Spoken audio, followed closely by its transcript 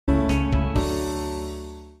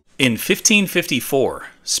In 1554,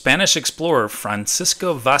 Spanish explorer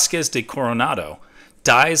Francisco Vázquez de Coronado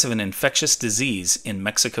dies of an infectious disease in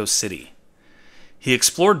Mexico City. He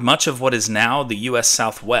explored much of what is now the U.S.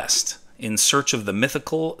 Southwest in search of the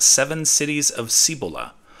mythical 7 cities of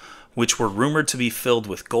Cibola, which were rumored to be filled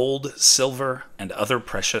with gold, silver, and other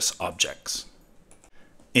precious objects.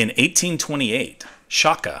 In 1828,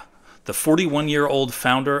 Shaka, the 41-year-old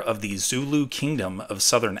founder of the Zulu Kingdom of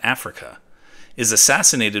Southern Africa, is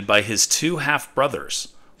assassinated by his 2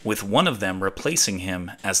 half-brothers, with one of them replacing him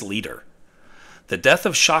as leader. The death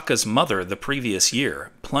of Shaka's mother the previous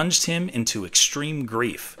year plunged him into extreme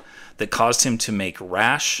grief that caused him to make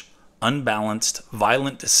rash, unbalanced,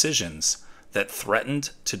 violent decisions that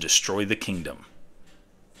threatened to destroy the kingdom.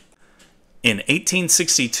 In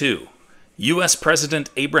 1862, U.S. President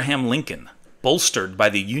Abraham Lincoln, bolstered by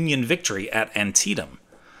the Union victory at Antietam,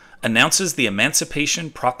 announces the Emancipation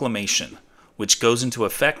Proclamation, which goes into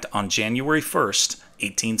effect on January 1st,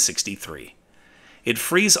 1863. It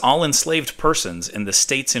frees all enslaved persons in the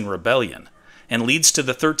states in rebellion and leads to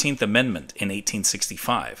the 13th Amendment in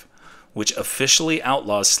 1865, which officially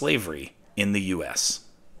outlaws slavery in the U.S.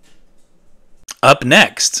 Up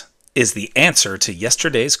next is the answer to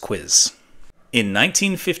yesterday's quiz. In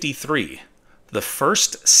 1953, the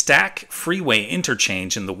first stack freeway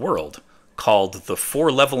interchange in the world, called the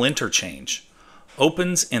 4-level interchange,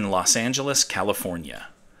 opens in Los Angeles, California.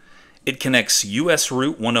 It connects U.S.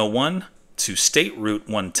 Route 101 to State Route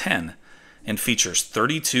 110 and features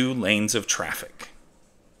 32 lanes of traffic.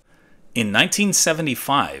 In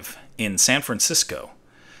 1975, in San Francisco,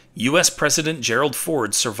 U.S. President Gerald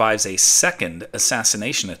Ford survives a second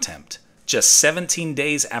assassination attempt, just 17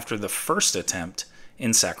 days after the first attempt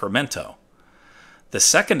in Sacramento. The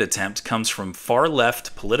second attempt comes from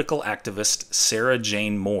far-left political activist Sara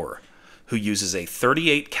Jane Moore, who uses a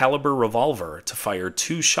 .38 caliber revolver to fire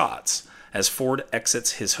 2 shots as Ford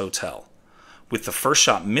exits his hotel, with the first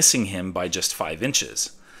shot missing him by just 5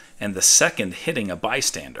 inches, and the second hitting a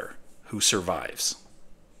bystander, who survives.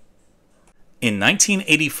 In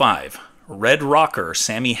 1985, Red rocker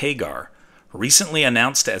Sammy Hagar, recently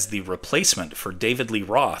announced as the replacement for David Lee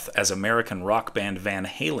Roth as American rock band Van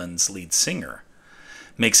Halen's lead singer,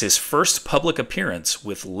 makes his first public appearance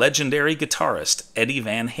with legendary guitarist Eddie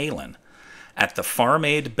Van Halen at the Farm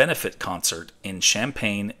Aid benefit concert in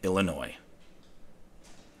Champaign, Illinois.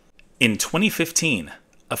 In 2015,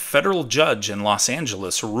 a federal judge in Los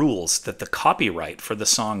Angeles rules that the copyright for the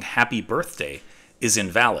song Happy Birthday is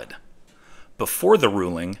invalid. Before the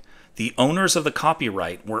ruling, the owners of the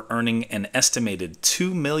copyright were earning an estimated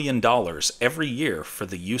 $2 million every year for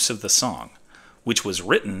the use of the song, which was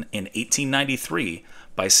written in 1893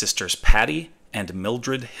 by sisters Patty and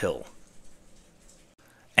Mildred Hill.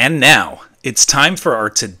 And now, it's time for our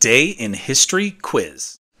Today in History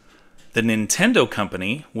quiz. The Nintendo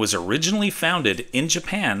Company was originally founded in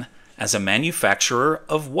Japan as a manufacturer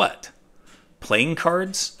of what? Playing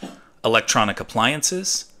cards, electronic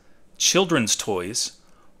appliances, children's toys,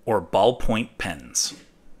 or ballpoint pens?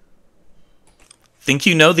 Think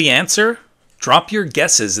you know the answer? Drop your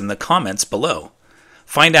guesses in the comments below.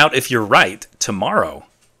 Find out if you're right tomorrow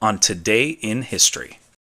on Today in History.